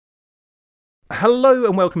Hello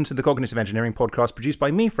and welcome to the Cognitive Engineering Podcast produced by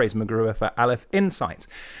me, Fraser McGrew, for Aleph Insights.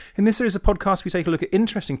 In this series of podcasts, we take a look at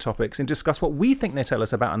interesting topics and discuss what we think they tell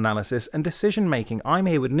us about analysis and decision making. I'm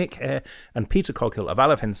here with Nick Hare and Peter Coghill of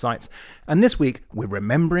Aleph Insights, and this week we're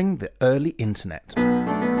remembering the early internet.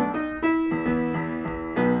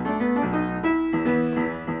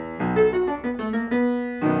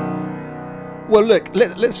 Well, look,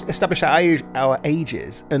 let's establish our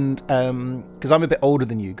ages, and because I'm a bit older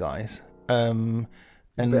than you guys. A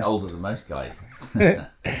bit older than most guys.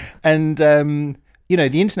 And,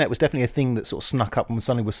 the internet was definitely a thing that sort of snuck up and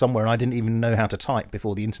suddenly was somewhere, and I didn't even know how to type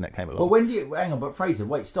before the internet came along. Well, when do you... Hang on, but Fraser,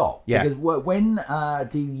 wait, stop. Yeah. Because when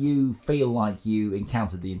do you feel like you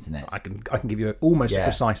encountered the internet? I can give you almost a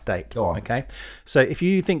precise date. Go on. Okay? So if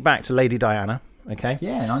you think back to Lady Diana... Okay.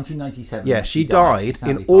 Yeah, 1997. Yeah, she died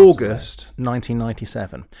in August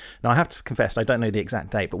 1997. Now, I have to confess, I don't know the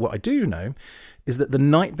exact date, but what I do know is that the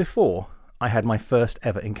night before, I had my first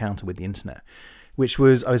ever encounter with the internet, which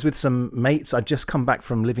was, I was with some mates. I'd just come back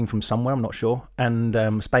from living from somewhere, I'm not sure,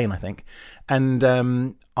 and Spain, I think. And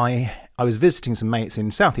I was visiting some mates in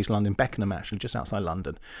southeast London, Beckenham, actually, just outside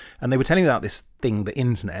London. And they were telling me about this thing, the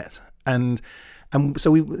internet. And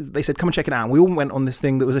so they said, come and check it out. And we all went on this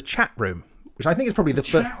thing that was a chat room, which I think is probably the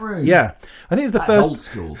first. Chat room. Yeah, I think it's the That's first. Old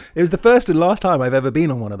school. It was the first and last time I've ever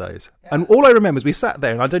been on one of those. Yeah. And all I remember is we sat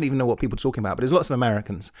there, and I don't even know what people were talking about, but there's lots of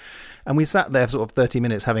Americans, and we sat there for sort of 30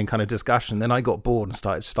 minutes having kind of discussion. Then I got bored and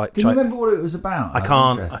started. Do you remember what it was about? I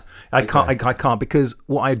can't because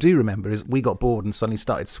what I do remember is we got bored and suddenly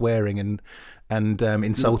started swearing and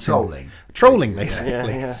insulting, trolling basically.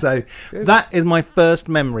 Yeah. So that is my first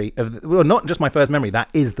memory of. Well, not just my first memory. That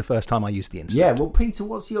is the first time I used the internet. Yeah. Well, Peter,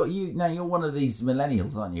 what's you're one of these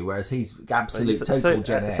millennials, aren't you? Whereas he's total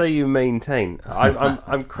Gen X. So you maintain.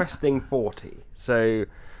 I'm cresting 40. So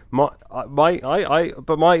my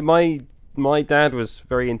dad was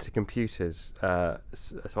very into computers.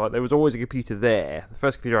 So there was always a computer there. The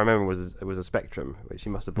first computer I remember was a Spectrum, which he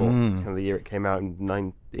must have bought. It's kind of the year it came out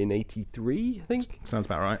in 83, I think. Sounds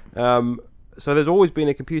about right. So there's always been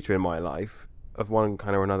a computer in my life of one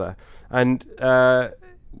kind or another, and my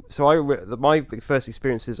first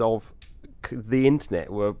experiences of the internet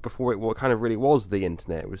were before what kind of really was the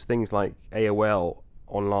internet. It was things like AOL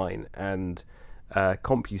online and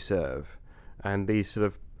CompuServe, and these sort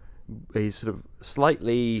of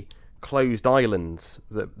slightly closed islands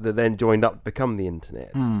that then joined up to become the internet.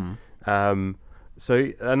 And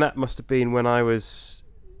that must have been when I was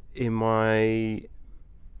in my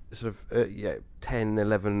sort of 10,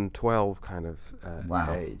 11, 12 kind of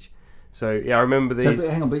age. So I remember these. So,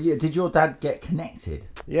 hang on, but did your dad get connected?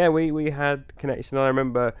 Yeah, we had connection. I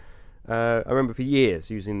remember for years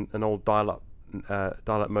using an old dial-up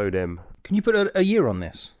modem. Can you put a year on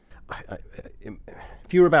this?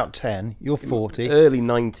 If you were about 10, you're 40. Early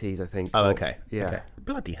 90s, I think. Oh, okay. Yeah. Okay.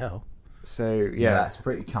 Bloody hell. So, that's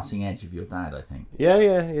pretty cutting edge of your dad, I think.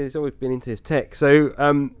 Yeah, he's always been into his tech. So,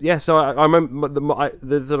 so I remember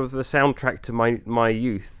the sort of the soundtrack to my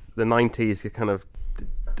youth, the 90s, kind of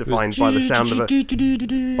defined by the sound of a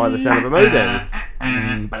modem. By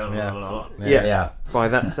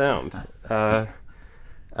that sound.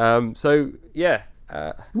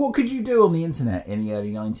 What could you do on the internet in the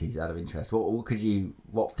early 90s? Out of interest,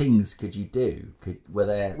 what things could you do? Were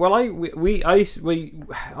there? Well, I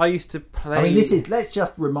used to play. I mean, let's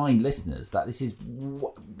just remind listeners that this is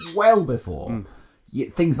well before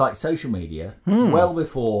things like social media. Well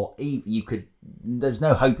before you could. There's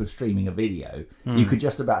no hope of streaming a video. You could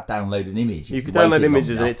just about download an image. You could download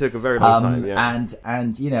images, and it took a very long time. Yeah.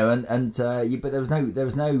 But there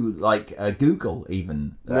was no like Google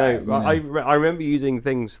even. I remember using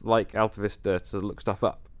things like Alta Vista to look stuff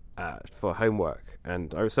up for homework,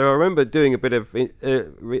 and so I remember doing a bit of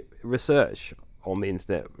research on the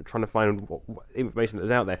internet, trying to find what information that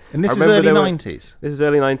was out there. And this is early 90s. This is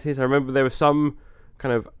early 90s. I remember there was some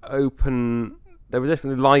kind of open. There was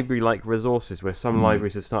definitely library-like resources where some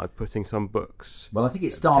libraries had started putting some books. Well, I think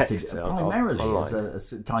it started primarily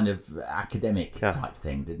as a kind of academic type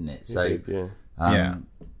thing, didn't it? So,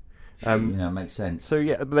 it makes sense. So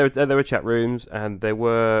there were chat rooms, and there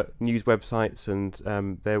were news websites, and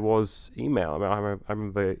there was email. I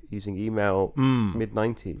remember using email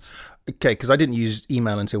mid-90s. Okay, because I didn't use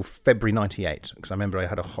email until February 98, because I remember I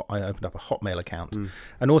opened up a Hotmail account.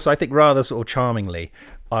 And also, I think rather sort of charmingly,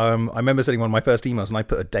 I remember sending one of my first emails, and I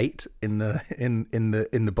put a date in the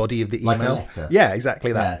body of the email. Like a letter. Yeah,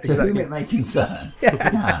 exactly that. To whom it may concern.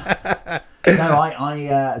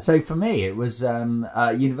 No, so for me it was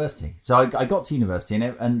university. So I got to university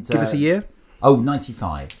and give us a year.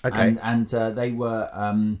 95. Okay. And they were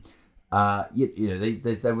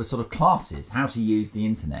there were sort of classes how to use the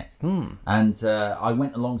internet, and I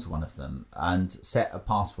went along to one of them and set a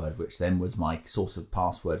password, which then was my sort of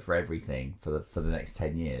password for everything for the next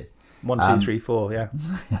 10 years. 1, 2, 3, 4, yeah.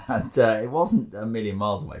 And it wasn't a million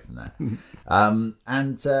miles away from that.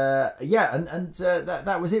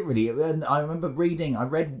 That was it really. And I remember I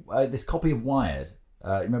read this copy of Wired.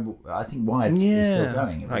 I think Wired is still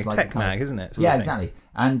going. It was like Tech Mag, isn't it? Yeah, exactly.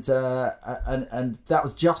 And that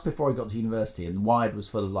was just before I got to university, and Wired was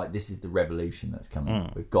full of like, this is the revolution that's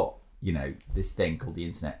coming. We've got, this thing called the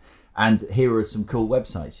internet, and here are some cool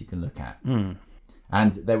websites you can look at.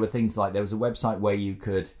 And there were things like, there was a website where you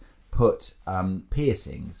could put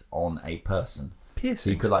piercings on a person. Piercings? So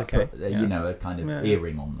you could put a kind of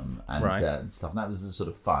earring on them and stuff. And that was sort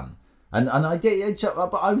of fun. And I did,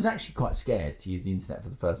 but I was actually quite scared to use the internet for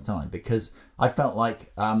the first time, because I felt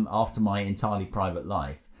like after my entirely private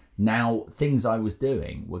life, now things I was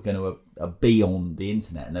doing were going to be on the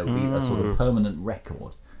internet, and there would be a sort of permanent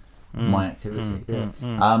record of my activity.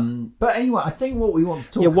 But anyway, I think what we want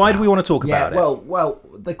to talk about... why do we want to talk about it? Well,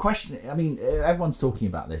 the question... I mean, everyone's talking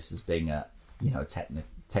about this as being a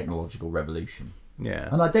technological revolution. Yeah.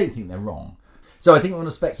 And I don't think they're wrong. So I think we want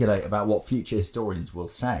to speculate about what future historians will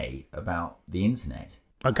say about the internet.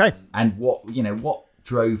 Okay. And what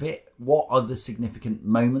drove it, what are the significant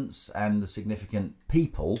moments and the significant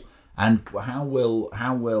people, and how will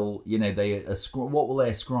what will they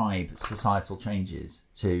ascribe societal changes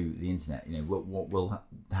to the internet? What will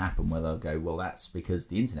happen where they'll go, well, that's because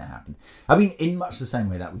the internet happened. I mean, in much the same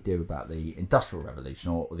way that we do about the Industrial Revolution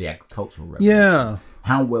or the Agricultural Revolution. Yeah.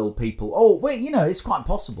 How will people? Oh, wait, it's quite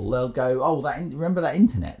possible they'll go, oh, remember that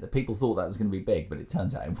internet that people thought that was going to be big, but it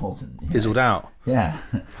turns out it wasn't. Fizzled out. Yeah.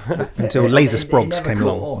 Until laser sprogs came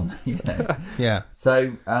along. Yeah.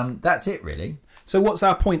 So that's it, really. So what's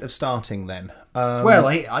our point of starting then? Well,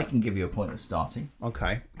 I can give you a point of starting.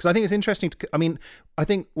 Okay. Because I think it's interesting I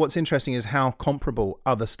think what's interesting is how comparable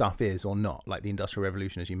other stuff is or not, like the Industrial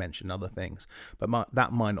Revolution, as you mentioned, other things. But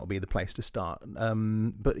that might not be the place to start.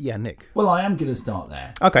 But yeah, Nick. Well, I am going to start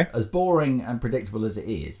there. Okay. As boring and predictable as it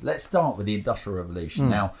is, let's start with the Industrial Revolution.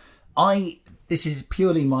 Now, this is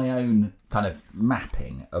purely my own kind of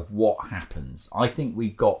mapping of what happens. I think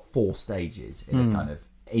we've got 4 stages in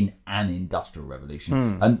an industrial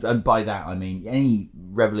revolution, and by that I mean any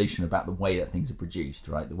revolution about the way that things are produced,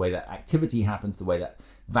 right? The way that activity happens, the way that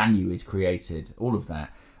value is created, all of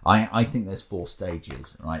that. I think there's 4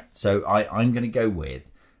 stages, right? So I'm going to go with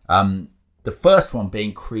the first one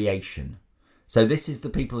being creation. So this is the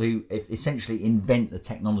people who essentially invent the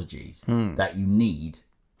technologies that you need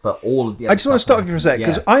for all of the other I just want to stop you for a sec,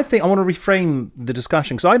 because I think I want to reframe the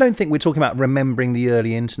discussion, because I don't think we're talking about remembering the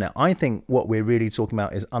early internet. I think what we're really talking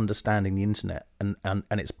about is understanding the internet and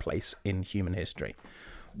its place in human history.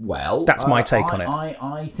 Well, that's my take on it.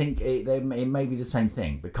 I think it may be the same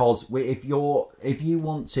thing, because if you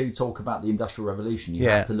want to talk about the Industrial Revolution, you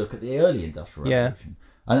have to look at the early Industrial Revolution.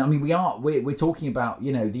 And I mean, we're talking about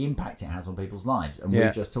the impact it has on people's lives, and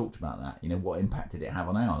we've just talked about that. What impact did it have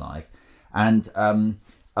on our life? And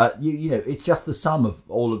it's just the sum of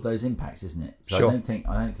all of those impacts, isn't it? So sure. I don't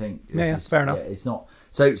think this is, fair enough. It's not.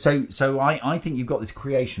 So I think you've got this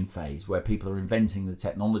creation phase where people are inventing the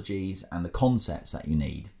technologies and the concepts that you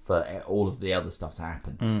need for all of the other stuff to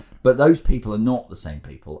happen. But those people are not the same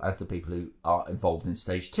people as the people who are involved in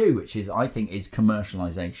stage 2, which is, I think, is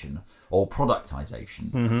commercialization or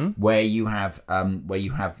productization, where you have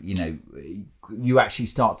you actually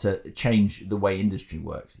start to change the way industry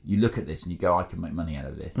works. You look at this and you go, I can make money out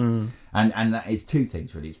of this. And that is 2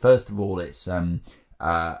 things really. First of all, it's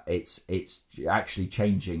actually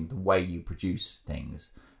changing the way you produce things,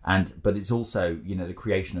 but it's also the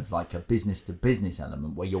creation of like a business to business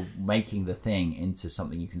element where you're making the thing into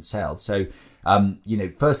something you can sell. So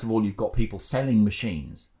first of all, you've got people selling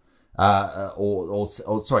machines,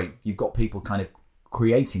 you've got people kind of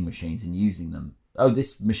creating machines and using them. Oh,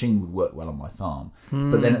 this machine would work well on my farm.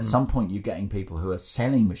 But then at some point you're getting people who are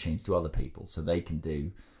selling machines to other people so they can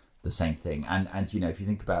do the same thing. And if you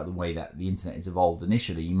think about the way that the internet has evolved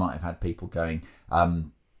initially, you might have had people going,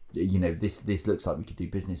 this looks like we could do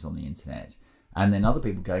business on the internet. And then other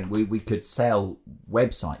people going, we could sell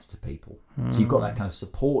websites to people. So you've got that kind of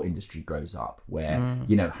support industry grows up where,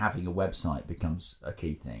 having a website becomes a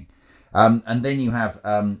key thing. And then you have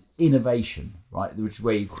innovation, right, which is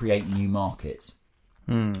where you create new markets.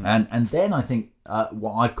 And then I think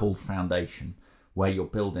what I've called foundation, where you're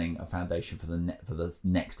building a foundation for the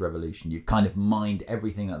next revolution. You've kind of mined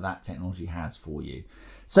everything that technology has for you.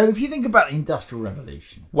 So if you think about the Industrial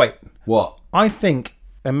Revolution... Wait. What? I think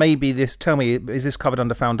and maybe this, tell me, is this covered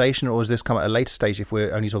under foundation, or is this come at a later stage if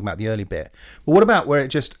we're only talking about the early bit? But what about where it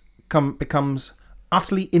just becomes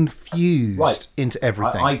utterly infused into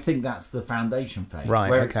everything? I think that's the foundation phase, right,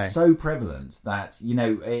 where it's so prevalent that,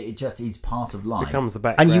 it just is part of life. Becomes the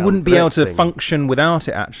background. And you wouldn't be able to function without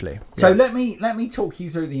it, actually. So let me talk you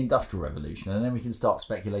through the Industrial Revolution, and then we can start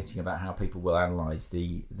speculating about how people will analyse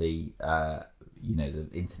the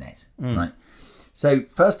internet, right? So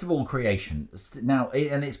first of all, creation. Now,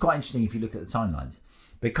 and it's quite interesting if you look at the timelines,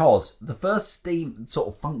 because the first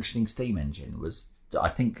functioning steam engine was, I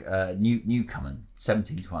think, Newcomen,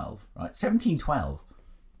 1712, right? 1712,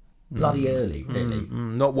 bloody early, really.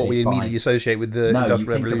 Not what we immediately associate with the Industrial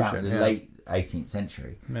Revolution. No, you think about the late 18th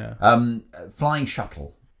century. Yeah. Flying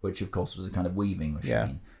shuttle, which of course was a kind of weaving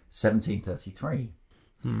machine, 1733.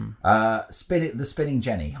 The spinning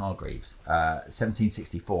jenny, Hargreaves,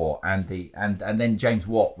 1764, and then James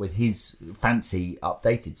Watt with his fancy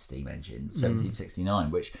updated steam engine,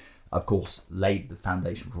 1769, which of course laid the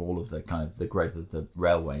foundation for all of the kind of the growth of the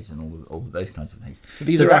railways and all of those kinds of things. So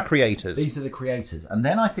these are our creators. These are the creators, and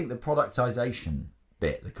then I think the productization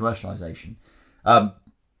bit, the commercialization.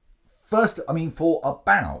 First, I mean, for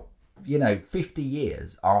about 50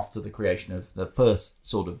 years after the creation of the first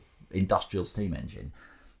sort of industrial steam engine,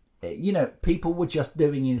 people were just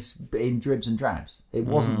doing this in dribs and drabs. It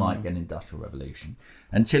wasn't like an industrial revolution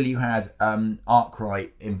until you had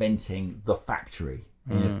Arkwright inventing the factory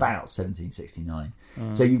in about 1769.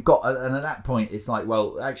 So you've got, and at that point, it's like,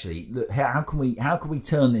 well, actually, look, how can we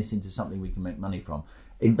turn this into something we can make money from?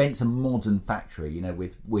 Invents a modern factory,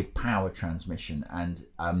 with power transmission and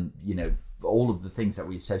all of the things that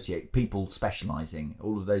we associate, people specialising,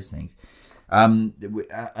 all of those things. And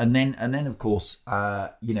then of course,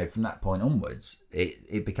 from that point onwards,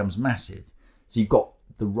 it becomes massive. So you've got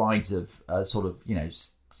the rise of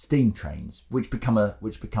steam trains, which become a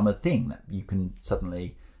thing that you can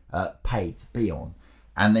suddenly pay to be on,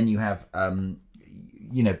 and then you have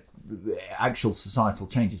actual societal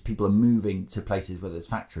changes. People are moving to places where there's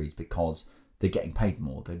factories because they're getting paid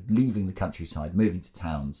more. They're leaving the countryside, moving to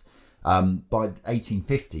towns. By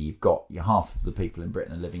 1850, you've got half of the people in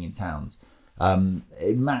Britain are living in towns.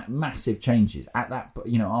 Massive changes at that.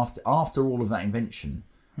 After all of that invention,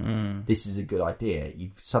 this is a good idea.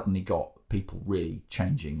 You've suddenly got people really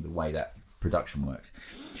changing the way that production works.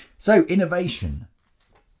 So innovation.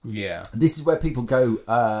 Yeah, this is where people go.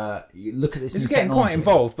 Look at this. It's new getting technology. quite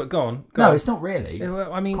involved, but go on. No, it's not really.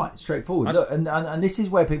 Well, I mean, it's quite straightforward. Look, and this is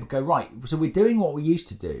where people go, right. So we're doing what we used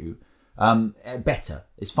to do, better.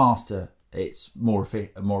 It's faster. It's more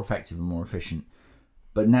effective and more efficient.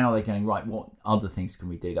 But now they're going, right, what other things can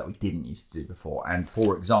we do that we didn't used to do before? And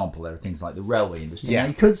for example, there are things like the railway industry. Yeah. Now,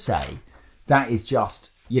 you could say that is just,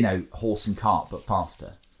 horse and cart, but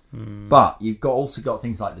faster. But you've also got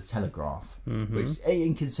things like the telegraph, which is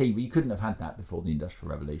inconceivable. You couldn't have had that before the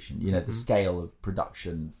Industrial Revolution. The scale of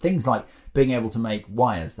production, things like being able to make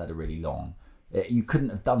wires that are really long. You couldn't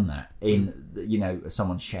have done that in,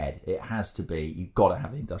 someone's shed. It has to be, you've got to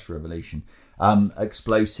have the Industrial Revolution.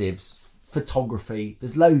 Explosives, photography,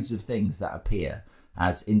 there's loads of things that appear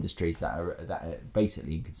as industries that are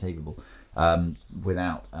basically inconceivable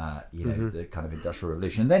without the kind of Industrial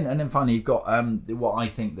Revolution. And then finally you've got what I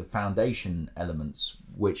think the foundation elements,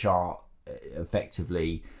 which are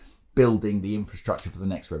effectively building the infrastructure for the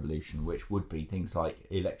next revolution, which would be things like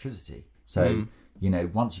electricity. So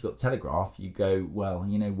once you've got the telegraph, you go, well,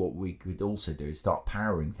 what we could also do is start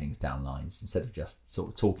powering things down lines instead of just sort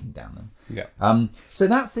of talking down them. Yeah. So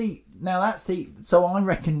I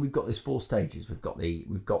reckon we've got this 4 stages. We've got the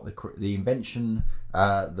invention,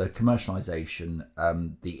 the commercialization,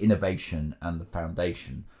 the innovation, and the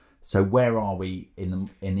foundation. So where are we in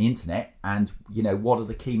the internet, and what are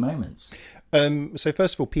the key moments? So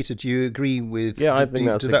first of all, Peter, do you agree with? Yeah, I think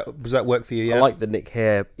does that work for you? Yeah? I like the Nick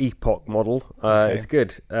Hare epoch model. Okay. It's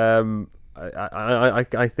good. I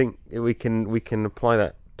think we can apply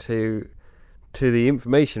that to the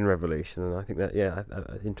information revolution, and I think that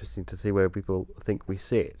it's interesting to see where people think we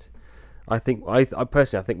sit. I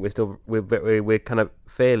personally think we're kind of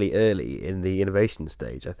fairly early in the innovation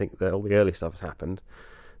stage. I think that all the early stuff has happened,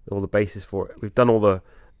 all the basis for it. We've done all the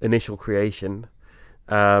initial creation.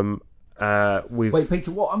 Wait,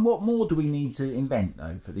 Peter, what more do we need to invent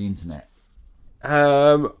though for the internet?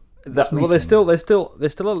 There's still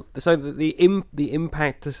the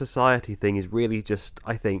impact to society thing is really just,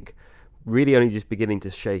 I think, really only just beginning to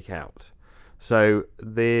shake out. So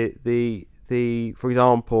the for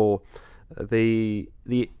example, an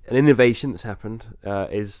innovation that's happened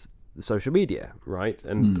is the social media, right,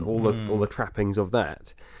 and all the trappings of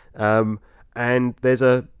that. And there's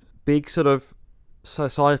a big sort of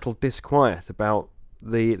societal disquiet about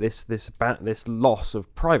this loss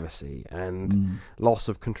of privacy and loss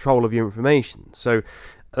of control of your information. So at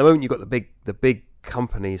the moment you've got the big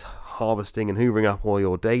companies harvesting and hoovering up all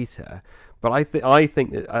your data, but I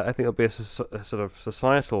think there'll be a sort of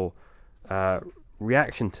societal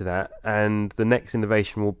reaction to that, and the next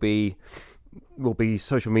innovation will be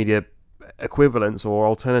social media equivalents or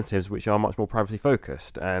alternatives which are much more privacy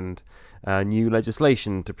focused, and new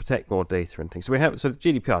legislation to protect more data and things. So the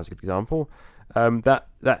GDPR is a good example.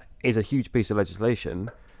 That is a huge piece of legislation,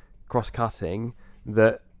 cross-cutting,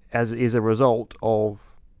 that is a result of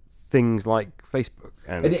things like Facebook.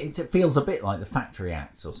 And it feels a bit like the Factory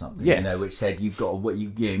Acts or something, yes. Which said you've got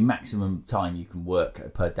maximum time you can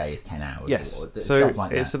work per day is 10 hours. Yes, or so stuff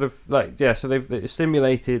like it's that. sort of like so they've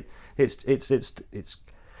stimulated it's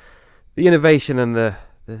the innovation and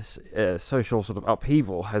this social sort of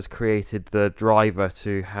upheaval has created the driver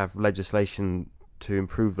to have legislation to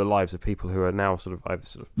improve the lives of people who are now sort of either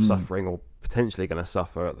sort of suffering or potentially going to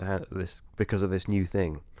suffer at the hand of this because of this new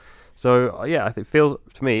thing. So I think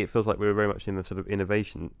it feels like we're very much in the sort of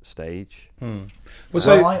innovation stage. I would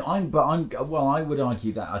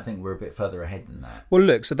argue that I think we're a bit further ahead than that. Well,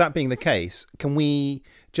 look, so that being the case, can we,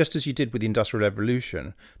 just as you did with the Industrial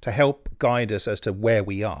Revolution, to help guide us as to where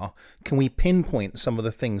we are, can we pinpoint some of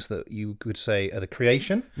the things that you could say are the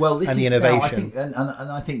creation and the innovation?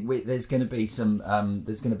 I think there's going to be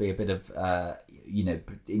there's going to be a bit of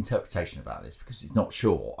interpretation about this, because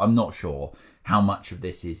I'm not sure how much of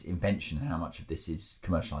this is invention and how much of this is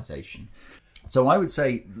commercialization. So I would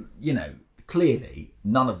say, clearly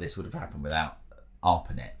none of this would have happened without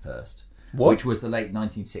ARPANET first, which was the late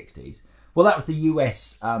 1960s. Well, that was the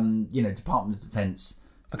US, Department of Defense.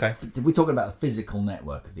 Okay. We're talking about the physical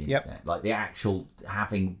network of the internet, Yep. like the actual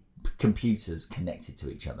having computers connected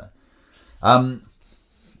to each other.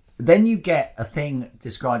 Then you get a thing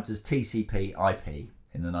described as TCP/IP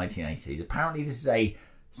in the 1980s. Apparently, this is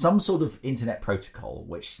some sort of internet protocol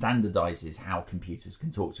which standardizes how computers can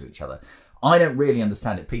talk to each other. I don't really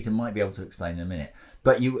understand it. Peter might be able to explain in a minute.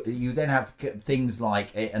 But you then have things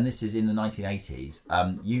like, and this is in the 1980s,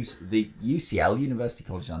 the UCL, University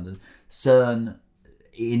College London, CERN,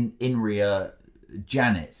 INRIA,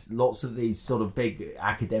 JANET, lots of these sort of big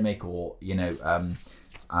academic or,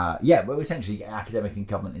 essentially academic and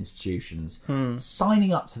government institutions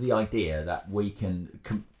signing up to the idea that we can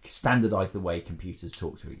standardize the way computers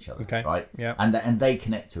talk to each other, right? Yeah. And they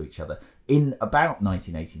connect to each other. In about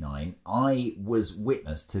 1989, I was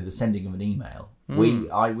witness to the sending of an email.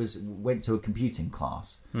 I went to a computing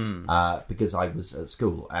class because I was at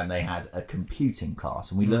school, and they had a computing class,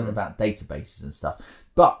 and we learned about databases and stuff.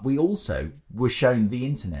 But we also were shown the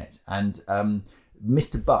internet, and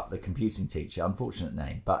Mr. Butt, the computing teacher, unfortunate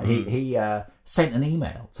name, but he sent an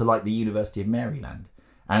email to like the University of Maryland.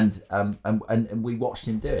 And we watched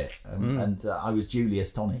him do it, and I was duly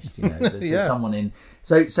astonished. There's someone in.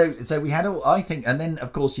 So we had all, I think, and then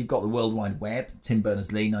of course you've got the World Wide Web. Tim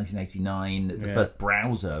Berners-Lee, 1989. The first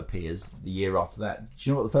browser appears the year after that. Do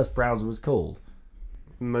you know what the first browser was called?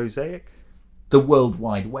 Mosaic. The World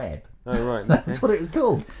Wide Web. Oh right, That's what it was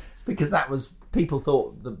called, because that was, people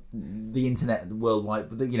thought the internet, the World Wide.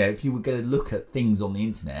 If you were going to look at things on the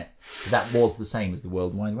internet, that was the same as the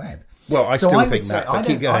World Wide Web. Well, I still think that, but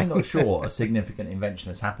keep going. I'm not sure a significant invention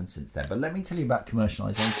has happened since then, but let me tell you about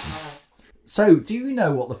commercialization. So, do you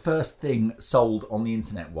know what the first thing sold on the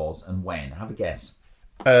internet was and when? Have a guess.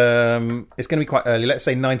 It's going to be quite early. Let's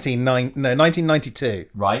say 1992.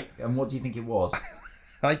 Right, and what do you think it was?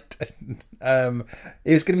 It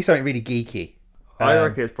was going to be something really geeky. I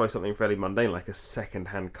reckon it's probably something fairly mundane, like a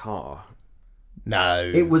second-hand car.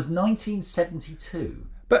 No. It was 1972.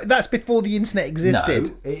 But that's before the internet existed.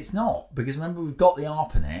 No, it's not, because remember, we've got the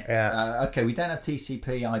ARPANET. Yeah. Okay, we don't have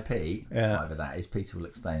TCP/IP. Yeah. Whatever that is, Peter will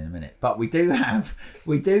explain in a minute. But we do have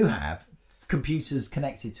computers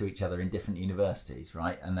connected to each other in different universities,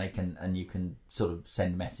 right? And you can sort of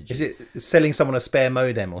send messages. Is it selling someone a spare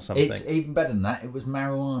modem or something? It's even better than that. It was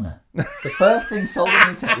marijuana. The first thing sold on the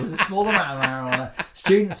internet was a small amount of marijuana.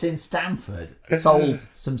 Students in Stanford sold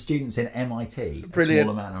some students in MIT a small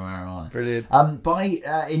amount of marijuana. Brilliant.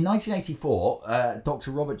 In 1984,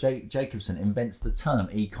 Dr. Robert Jacobson invents the term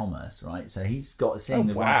e-commerce, right? So he's got seeing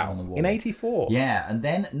the writing on the wall. In 84? Yeah, and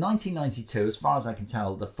then 1992, as far as I can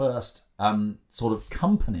tell, the first sort of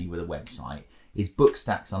company with a website is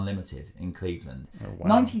Bookstacks Unlimited in Cleveland.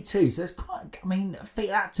 92, so it's quite, I mean,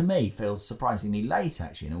 that to me feels surprisingly late,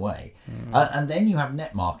 actually, in a way. And then you have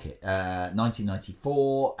Netmarket,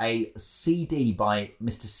 1994, a CD by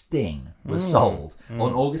Mr. Sting was sold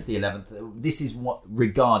on August the 11th. This is what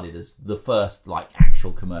regarded as the first, like,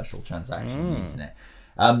 actual commercial transaction on the internet.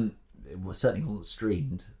 It certainly wasn't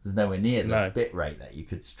streamed. There's nowhere near the bit rate that you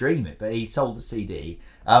could stream it, but he sold a CD.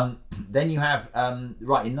 Then you have,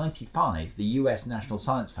 in 95, the US National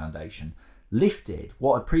Science Foundation lifted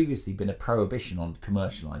what had previously been a prohibition on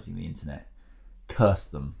commercializing the internet.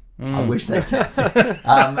 Cursed them. I wish they kept it.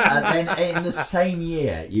 And then in the same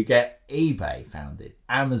year, you get eBay founded,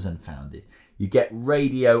 Amazon founded. You get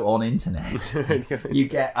radio on internet. You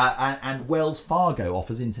get and Wells Fargo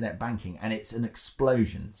offers internet banking, and it's an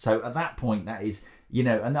explosion. So at that point, that is,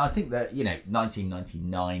 and I think that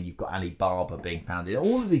 1999, you've got Alibaba being founded.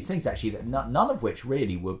 All of these things actually, that none of which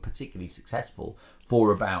really were particularly successful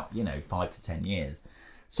for about 5 to 10 years.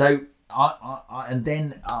 So and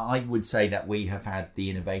then I would say that we have had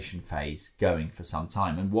the innovation phase going for some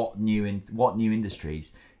time. And what new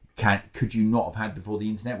industries could you not have had before the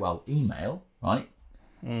internet? Well, email. Right,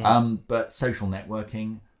 but social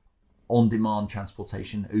networking, on-demand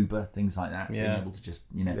transportation, Uber, things like that, being able to just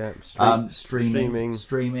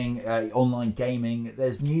streaming, online gaming.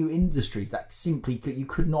 There's new industries that simply you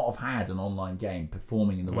could not have had an online game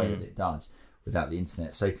performing in the way that it does without the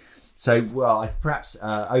internet. So well, perhaps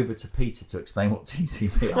over to Peter to explain what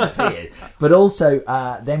TCP/IP is, but also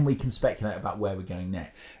then we can speculate about where we're going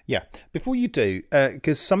next. Yeah, before you do,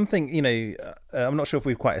 because something, I'm not sure if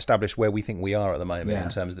we've quite established where we think we are at the moment in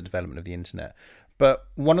terms of the development of the internet. But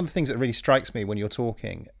one of the things that really strikes me when you're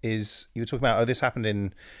talking is you're talking about, this happened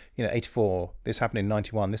in 84, this happened in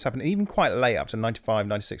 91, this happened even quite late up to 95,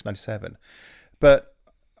 96, 97. But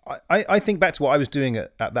I think back to what I was doing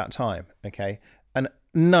at that time, okay? And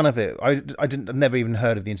none of it, I'd never even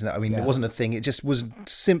heard of the internet. I mean, it wasn't a thing. It just was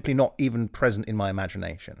simply not even present in my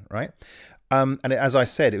imagination, right? And as I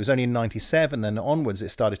said, it was only in 97, then onwards, it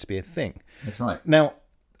started to be a thing. That's right. Now,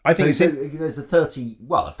 I think there's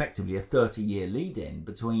effectively a 30-year lead-in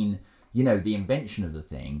between the invention of the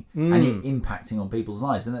thing and it impacting on people's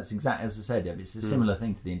lives, and that's exactly as I said. It's a similar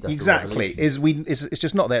thing to the industrial revolution. It's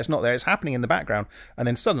just not there. It's not there. It's happening in the background, and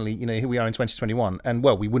then suddenly, here we are in 2021, and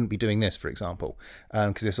we wouldn't be doing this, for example,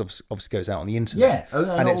 because this obviously goes out on the internet. Yeah,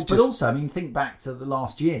 also, I mean, think back to the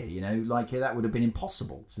last year. That would have been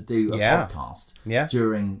impossible to do a podcast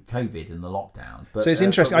during COVID and the lockdown. But, so it's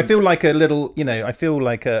interesting. I feel like a little,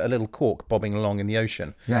 a little cork bobbing along in the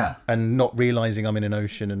ocean, and not realizing I'm in an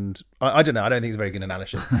ocean and. I don't know. I don't think it's a very good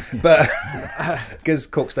analogy, but because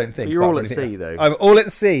corks don't think. But you're all at sea, though. I'm all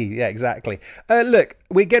at sea. Yeah, exactly. Look,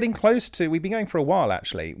 we're getting close to. We've been going for a while,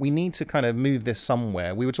 actually. We need to kind of move this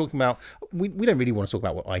somewhere. We were talking about. We don't really want to talk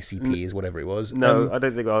about what ICP is, whatever it was. No, I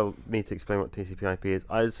don't think I'll need to explain what TCP/IP is.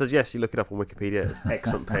 I suggest you look it up on Wikipedia. It's an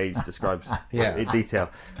excellent page, describes in detail.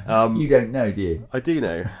 You don't know, do you? I do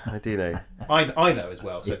know. I know as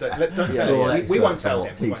well. So don't tell him. We won't tell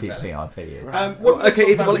him. TCP/IP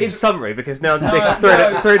is. In summary, because now Nick's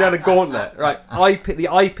thrown down a gauntlet. Right, the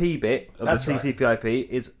IP bit of the TCP/IP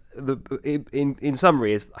is in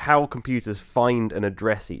summary is how computers find and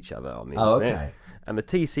address each other on the internet. Okay. And the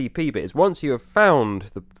TCP bit is once you have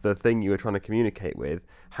found the thing you were trying to communicate with,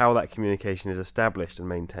 how that communication is established and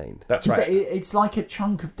maintained. That's right. It's like a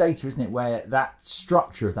chunk of data, isn't it, where that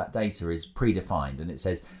structure of that data is predefined, and it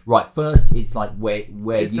says, right, first it's like where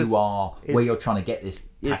you're trying to get this.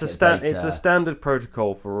 It's a standard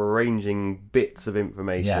protocol for arranging bits of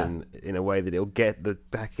information in a way that it'll get the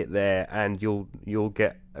packet there, and you'll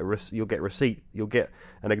get receipt. You'll get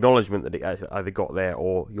an acknowledgement that it either got there,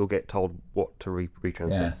 or you'll get told what to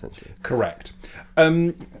retransmit. Essentially, correct.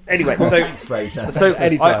 Anyway, I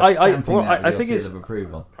think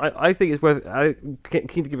it's worth. I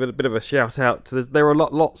keen to give it a bit of a shout out to. There are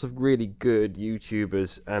lots of really good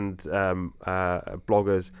YouTubers and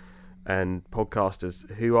bloggers and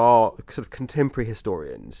podcasters who are sort of contemporary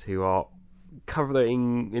historians who are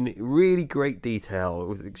covering in really great detail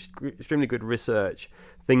with extremely good research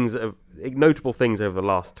notable things over the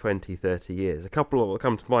last 20-30 years. A couple that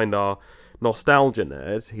come to mind are Nostalgia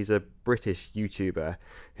Nerd. He's a British YouTuber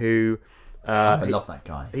who I love that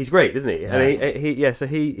guy. He's great, isn't he? Yeah. And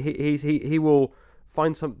he will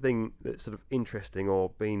find something that's sort of interesting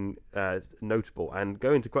or been notable and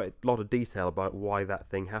go into quite a lot of detail about why that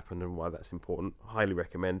thing happened and why that's important. Highly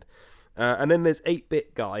recommend. And then there's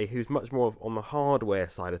 8-Bit Guy, who's much more on the hardware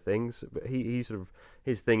side of things. But he sort of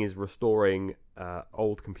his thing is restoring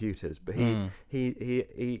old computers. But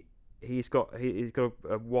he he's got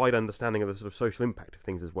a wide understanding of the sort of social impact of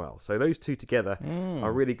things as well. So those two together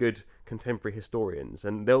are really good contemporary historians,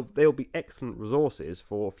 and they'll be excellent resources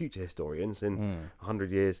for future historians in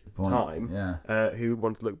 100 years' time who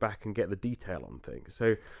want to look back and get the detail on things.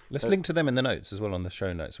 So let's link to them in the notes as well, on the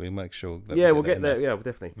show notes. We make sure that we'll get there. Yeah,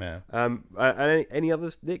 definitely. Yeah. Any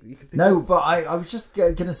others, Nick? You can think No, but I was just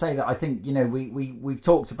going to say that I think, you know, we've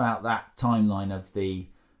talked about that timeline of the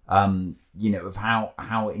you know, of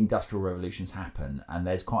how industrial revolutions happen, and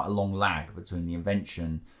there's quite a long lag between the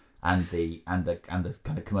invention and the kind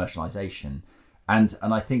of commercialization, and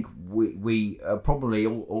I think we probably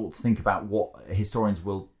all think about what historians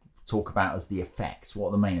will talk about as the effects. What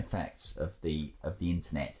are the main effects of the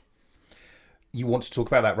internet? You want to talk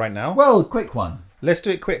about that right now? Well, quick one. Let's do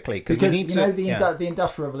it quickly because you know the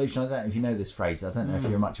Industrial Revolution. I don't know if you know this phrase. I don't know if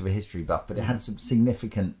you're much of a history buff, but it had some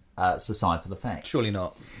significant societal effects. Surely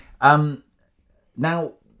not.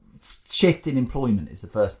 Now, shift in employment is the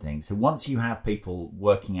first thing. So once you have people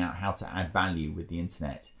working out how to add value with the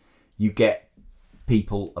internet, you get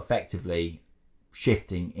people effectively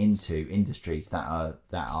shifting into industries that are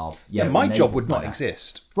my job would not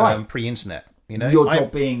exist pre-internet. You know, your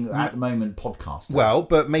job being at the moment podcaster. Well,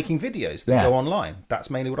 but making videos that go online. That's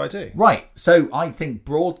mainly what I do. Right. So I think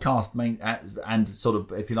broadcast and sort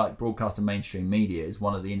of, if you like, broadcast and mainstream media is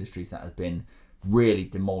one of the industries that has been really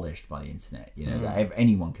demolished by the internet. You know, that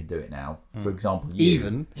anyone can do it now. For example, you.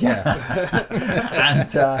 And you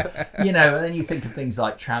know, and then you think of things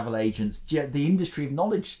like travel agents, the industry of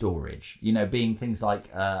knowledge storage. You know, being things like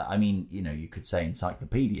I mean, you know, you could say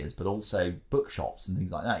encyclopedias, but also bookshops and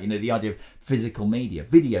things like that. You know, the idea of physical media,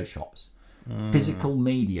 video shops. Physical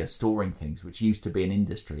media storing things, which used to be an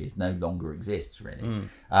industry, is no longer exists really.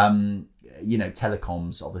 You know,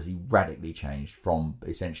 telecoms obviously radically changed from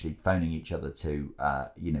essentially phoning each other to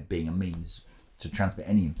you know, being a means to transmit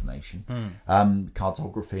any information.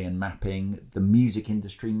 Cartography and mapping, the music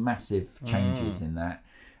industry, massive changes in that.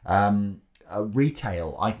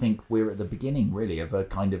 Retail, I think we're at the beginning really of a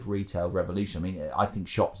kind of retail revolution. I mean, I think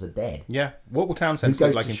shops are dead. Yeah. What will town centres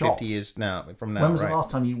look like in 50 years from now? When was the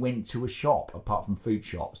last time you went to a shop, apart from food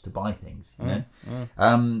shops, to buy things? You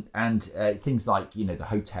know? And things like, you know, the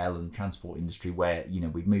hotel and transport industry, where, you know,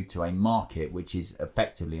 we've moved to a market which is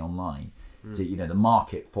effectively online. To, you know, the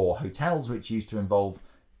market for hotels, which used to involve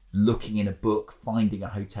looking in a book, finding a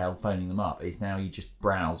hotel, phoning them up, is now you just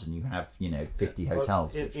browse and you have, you know, 50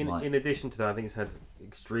 hotels. In addition to that, I think it's had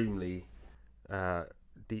extremely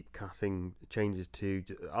deep cutting changes to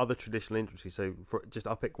other traditional industries. So just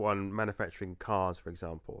I'll pick one: manufacturing cars, for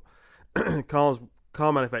example.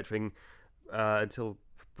 Car manufacturing until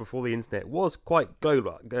before the internet was quite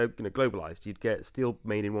globalized. You'd get steel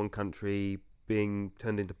made in one country, being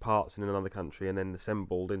turned into parts in another country, and then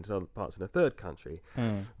assembled into other parts in a third country.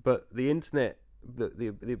 But the internet,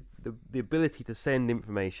 the ability to send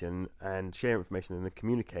information and share information and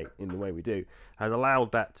communicate in the way we do, has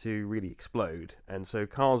allowed that to really explode. And so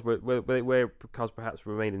cars, where cars perhaps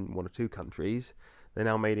were made in one or two countries, they're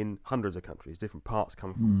now made in hundreds of countries. Different parts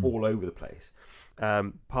come from all over the place.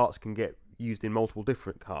 Parts can get used in multiple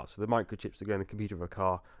different cars. So the microchips that go in the computer of a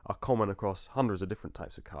car are common across hundreds of different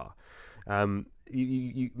types of car.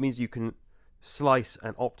 It means you can slice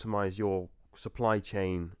and optimize your supply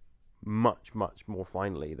chain much more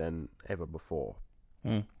finely than ever before.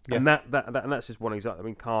 And that's just one example. I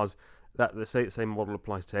mean, cars, that the same model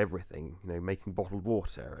applies to everything. You know, making bottled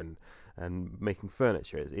water and making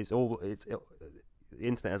furniture. The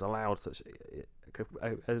internet has allowed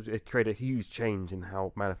has created a huge change in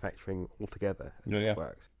how manufacturing altogether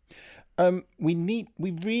works. We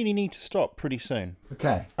really need to stop pretty soon.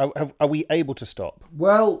 Okay. Are we able to stop?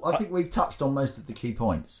 Well, I think we've touched on most of the key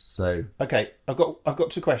points. So okay, I've got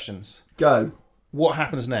two questions. Go. What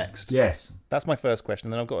happens next? Yes. That's my first question.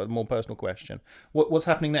 Then I've got a more personal question. What's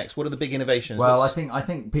happening next? What are the big innovations? Well, I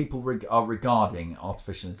think people are regarding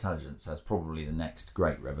artificial intelligence as probably the next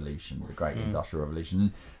great revolution, the great industrial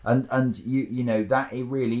revolution, and you know that it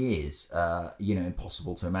really is you know,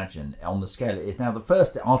 impossible to imagine on the scale it is now. The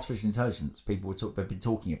first artificial intelligence people have been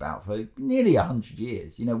talking about for nearly 100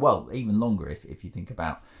 years. You know, well, even longer if you think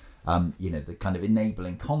about. You know, the kind of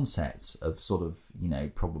enabling concepts of sort of, you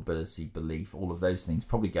know, probability, belief, all of those things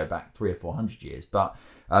probably go back 300 or 400 years. But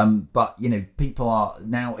you know, people are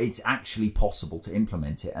now, it's actually possible to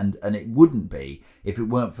implement it, and it wouldn't be if it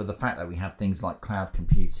weren't for the fact that we have things like cloud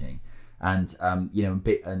computing and you know,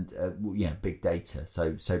 big data.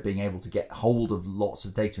 So being able to get hold of lots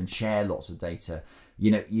of data and share lots of data. You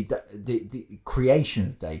know, the creation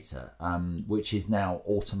of data, which is now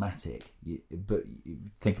automatic. But you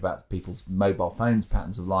think about people's mobile phones,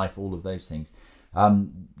 patterns of life, all of those things.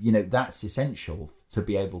 That's essential to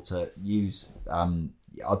be able to use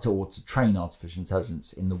or to train artificial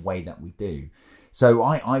intelligence in the way that we do. So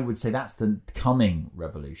I would say that's the coming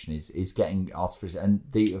revolution is getting artificial, and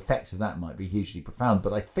the effects of that might be hugely profound.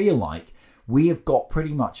 But I feel like we have got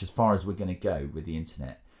pretty much as far as we're going to go with the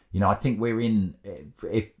internet. I think we're in,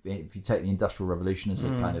 if you take the Industrial Revolution as a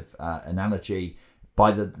kind of analogy,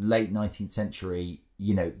 by the late 19th century,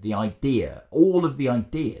 all of the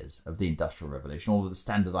ideas of the Industrial Revolution, all of the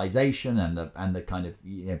standardization and the kind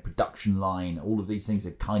of production line, all of these things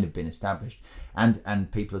have kind of been established,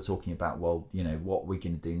 and people are talking about, well, what we're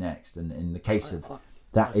going to do next. And in the case of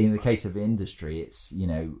that, in the case of industry, it's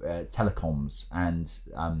telecoms and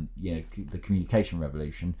the communication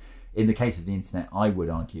revolution. In the case of the internet, I would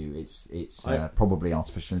argue it's probably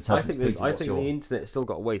artificial intelligence. I think the internet's still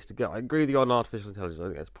got a ways to go. I agree with you on artificial intelligence. I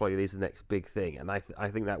think that's probably the next big thing, and I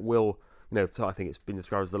think that will, I think it's been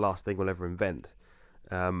described as the last thing we'll ever invent.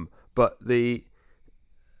 But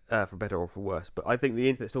for better or for worse. But I think the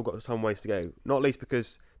internet's still got some ways to go. Not least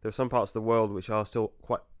because there are some parts of the world which are still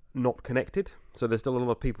quite not connected. So there's still a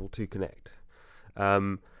lot of people to connect.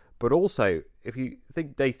 But also, if you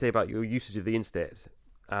think day to day about your usage of the internet.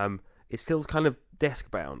 It's still kind of desk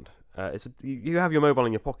bound. You have your mobile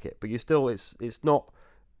in your pocket, but it's not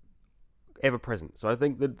ever present. So I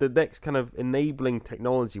think the next kind of enabling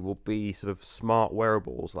technology will be sort of smart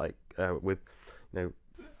wearables, like with data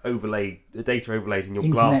overlays in your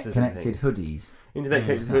glasses, internet connected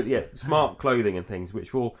hoodies, smart clothing and things,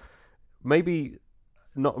 which will maybe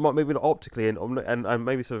not optically and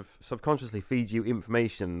maybe sort of subconsciously feed you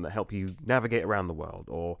information that help you navigate around the world,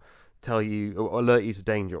 or tell you or alert you to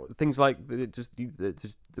danger, things like it just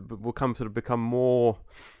will become more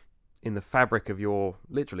in the fabric of your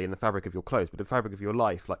clothes, but the fabric of your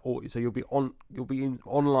life. So you'll be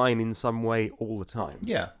online in some way all the time.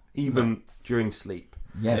 Yeah, even during sleep.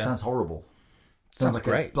 Yeah, sounds horrible. Sounds like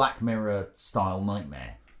great. A Black Mirror style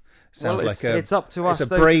nightmare. It's up to us. It's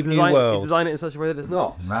a brave new world. Design it in such a way that it's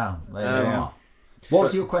not. Wow, there you are.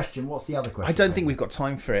 What's your question? What's the other question? I don't think we've got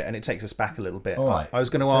time for it, and it takes us back a little bit. All right. I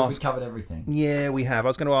was going to ask. We've covered everything. Yeah, we have. I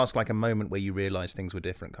was going to ask like a moment where you realised things were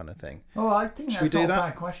different, kind of thing. Oh, I think that's not a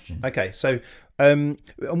bad question. Okay, so and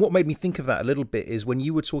what made me think of that a little bit is when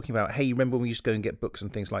you were talking about, hey, you remember when we used to go and get books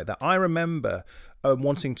and things like that? I remember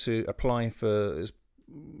wanting to apply for, it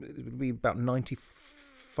would be about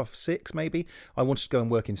 96 maybe. I wanted to go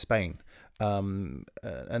and work in Spain. And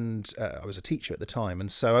I was a teacher at the time,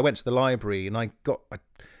 and so I went to the library and I got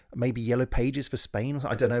maybe Yellow Pages for Spain.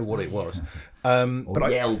 I don't know what it was. Or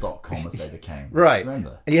Yale.com as they became. Right.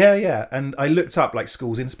 Remember? Yeah. And I looked up like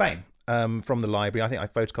schools in Spain from the library. I think I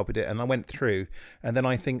photocopied it and I went through, and then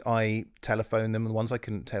I think I telephoned them. The ones I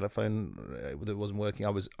couldn't telephone that wasn't working,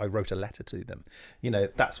 I wrote a letter to them.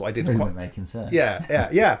 That's what I did. Whom it may concern. Yeah.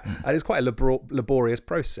 And it's quite a laborious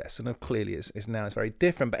process, and clearly it's very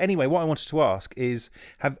different. But anyway, what I wanted to ask is,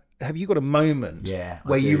 have you got a moment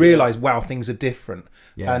where you realise, wow, things are different?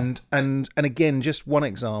 Yeah. And again, just one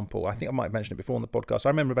example, I think I might have mentioned it before on the podcast. I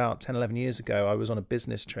remember about 10, 11 years ago, I was on a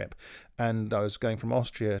business trip, and I was going from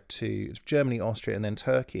Austria to Germany, Austria, and then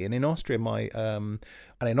Turkey. And in Austria, my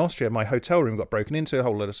hotel room got broken into, a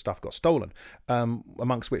whole lot of stuff got stolen,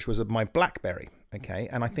 amongst which was my BlackBerry. Okay,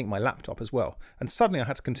 and I think my laptop as well. And suddenly I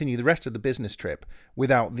had to continue the rest of the business trip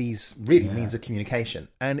without these means of communication,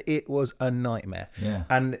 and it was a nightmare. Yeah.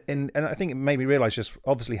 And I think it made me realise just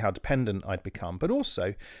obviously how dependent I'd become, but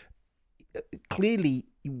also clearly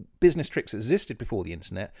business trips existed before the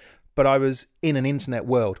internet, but I was in an internet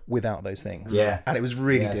world without those things. Yeah. And it was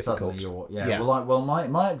really difficult. Well,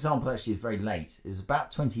 my example actually is very late. It was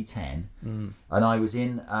about 2010, and I was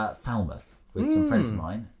in Falmouth with some friends of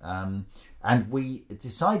mine. And we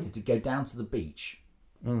decided to go down to the beach,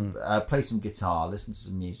 play some guitar, listen to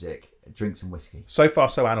some music, drink some whiskey. So far,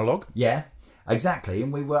 so analog. Yeah, exactly.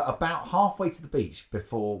 And we were about halfway to the beach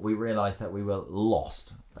before we realised that we were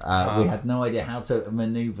lost. We had no idea how to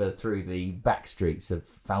manoeuvre through the back streets of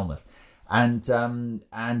Falmouth. And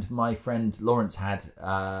my friend Lawrence had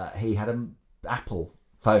an Apple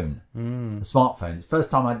phone, a smartphone. First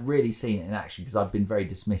time I'd really seen it in action, because I'd been very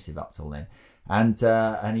dismissive up till then. And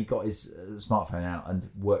he got his smartphone out and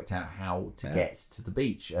worked out how to get to the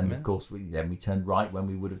beach. And of course, we turned right when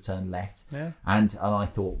we would have turned left. Yeah. And I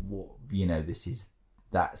thought, well,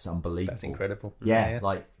 that's unbelievable. That's incredible. Yeah.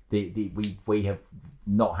 Like we have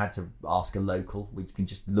not had to ask a local. We can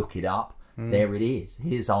just look it up. There it is.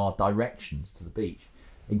 Here's our directions to the beach.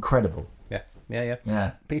 Incredible.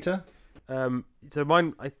 Yeah. Peter? So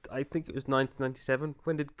mine, I think it was 1997.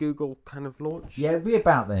 When did Google kind of launch? Yeah, it'd be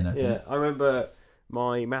about then, I think. Yeah, I remember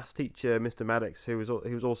my maths teacher, Mr. Maddox, who was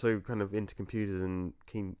also kind of into computers and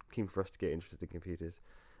keen for us to get interested in computers.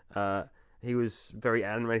 He was very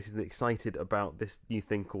animated and excited about this new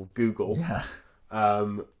thing called Google. Yeah.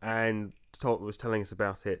 And was telling us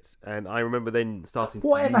about it, and I remember then starting.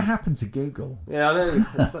 Whatever happened to Google? Yeah, I know.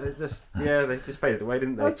 It's just they just faded away,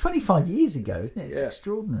 didn't they? That was 25 years ago, isn't it? It's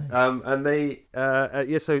extraordinary. And they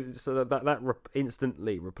so that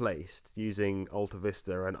instantly replaced using Alta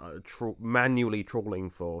Vista and manually trawling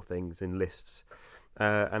for things in lists,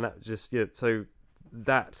 and that just so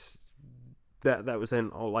that was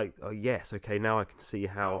then yes, okay, now I can see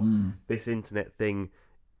how this internet thing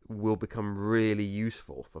will become really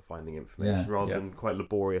useful for finding information rather than quite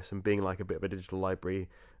laborious and being like a bit of a digital library,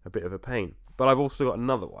 a bit of a pain. But I've also got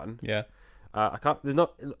another one. Yeah. It's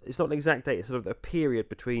not an exact date. It's sort of a period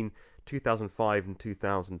between 2005 and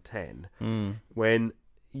 2010 when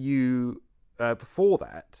you before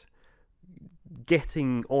that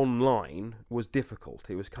getting online was difficult.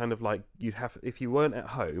 It was kind of like if you weren't at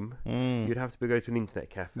home, you'd have to go to an internet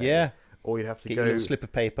cafe. Yeah. Or you'd have to get go a little slip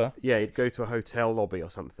of paper. Yeah, you'd go to a hotel lobby or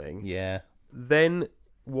something. Yeah. Then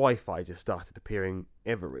Wi-Fi just started appearing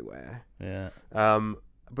everywhere. Yeah.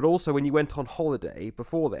 But also when you went on holiday,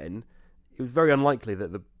 before then, it was very unlikely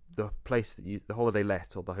that the place that the holiday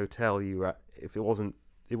let or the hotel you were at, if it wasn't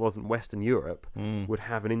Western Europe, would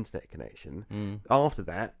have an internet connection. After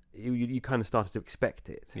that, you kind of started to expect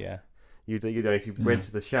it. Yeah. You know, if you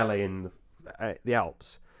rented a chalet in the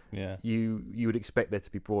Alps. Yeah, you would expect there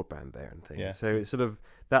to be broadband there and things. Yeah. So it's sort of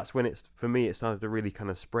that's when for me it started to really kind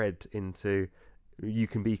of spread into you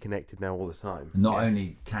can be connected now all the time. Not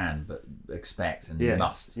only can but expect and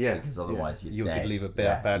must, because otherwise you could leave a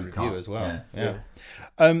bad review as well. Yeah.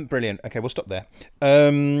 Brilliant. Okay, we'll stop there.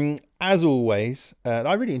 As always,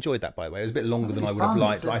 I really enjoyed that. By the way, it was a bit longer than I would have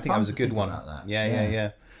liked. But I think that was a good one.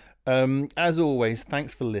 Yeah. As always,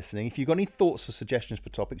 thanks for listening. If you've got any thoughts or suggestions for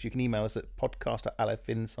topics, you can email us at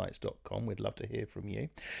podcast@alephinsights.com. We'd love to hear from you.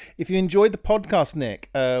 If you enjoyed the podcast,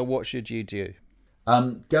 Nick, what should you do?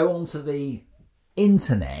 Go onto the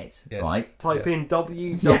internet, right? Type in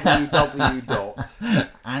www.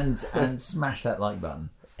 and smash that like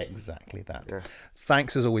button. Exactly that. Yeah.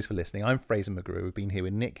 Thanks as always for listening. I'm Fraser McGrew. We've been here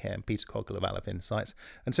with Nick Hare and Peter Cogle of Aleph Insights.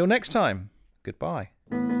 Until next time, goodbye.